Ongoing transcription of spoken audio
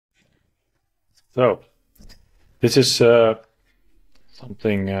So this is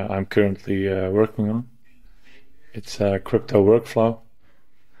something I'm currently working on. It's a crypto workflow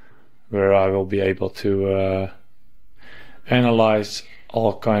where I will be able to analyze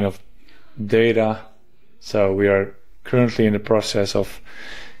all kind of data. So we are currently in the process of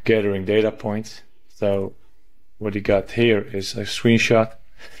gathering data points. So what you got here is a screenshot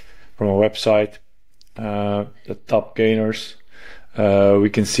from a website, the top gainers. We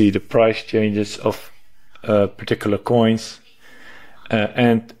can see the price changes of particular coins,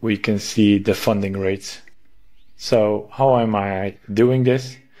 and we can see the funding rates. So how am I doing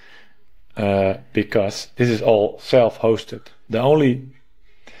this? Because this is all self-hosted. The only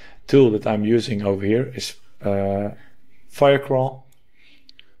tool that I'm using over here is Firecrawl.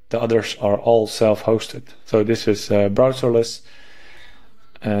 The others are all self-hosted. So this is Browserless,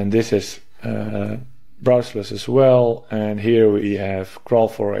 and this is Browserless as well. And here we have Crawl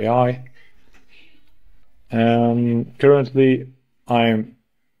for AI. Currently, I'm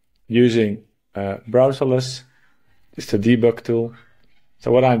using Browserless. It's a debug tool.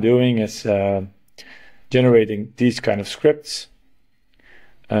 So what I'm doing is generating these kind of scripts.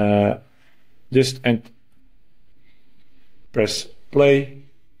 Just press play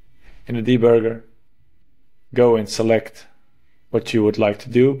in the debugger, go and select what you would like to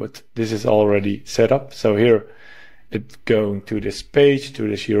do, but this is already set up. So here it's going to this page, to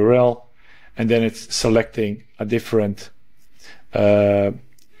this URL, and then it's selecting a different time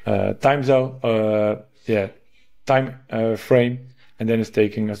zone, time frame, and then it's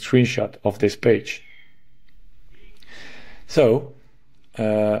taking a screenshot of this page. So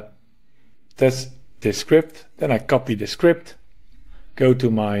that's the script. Then I copy the script, go to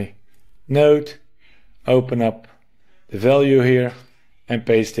my node, open up the value here, and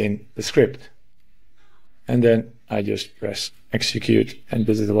paste in the script. And then I just press execute, and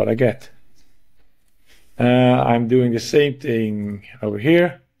this is what I get. I'm doing the same thing over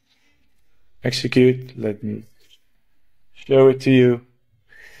here. Execute. Let me show it to you.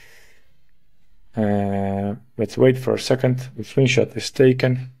 Let's wait for a second. The screenshot is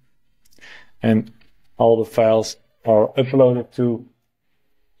taken, and all the files are uploaded to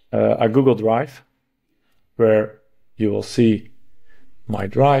a Google Drive, where you will see my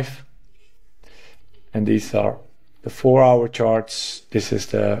drive. And these are the 4-hour charts. This is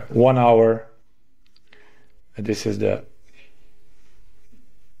the 1 hour. And this is the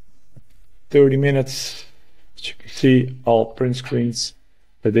 30 minutes. As you can see, all print screens,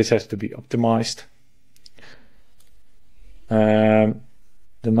 but this has to be optimized. The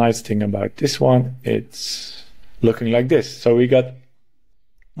nice thing about this one, it's looking like this. So we got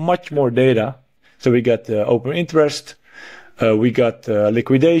much more data. So we got the open interest, we got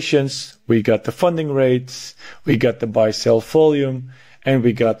liquidations, we got the funding rates, we got the buy-sell volume, and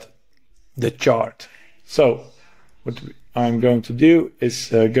we got the chart. So what I'm going to do is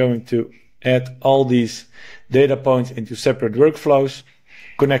going to add all these data points into separate workflows,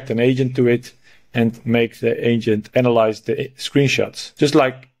 connect an agent to it, and make the agent analyze the screenshots, just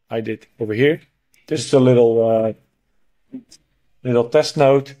like I did over here. This is a little test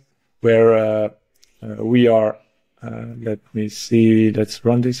node where we are, let me see, let's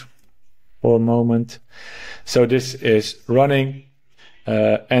run this for a moment. So this is running,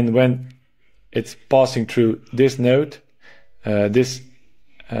 and when it's passing through this node, this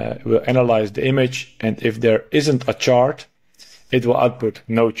will analyze the image, and if there isn't a chart, it will output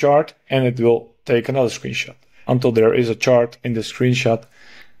no chart, and it will take another screenshot until there is a chart in the screenshot.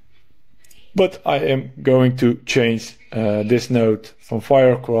 But I am going to change this node from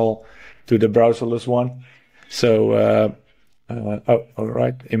Firecrawl to the Browserless one. So, oh, all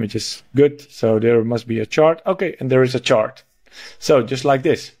right, image is good. So there must be a chart. Okay, and there is a chart. So just like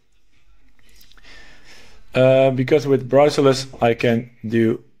this. Because with Browserless, I can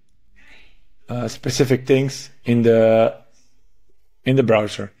do specific things in the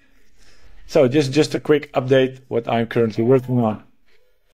browser. So just a quick update what I'm currently working on.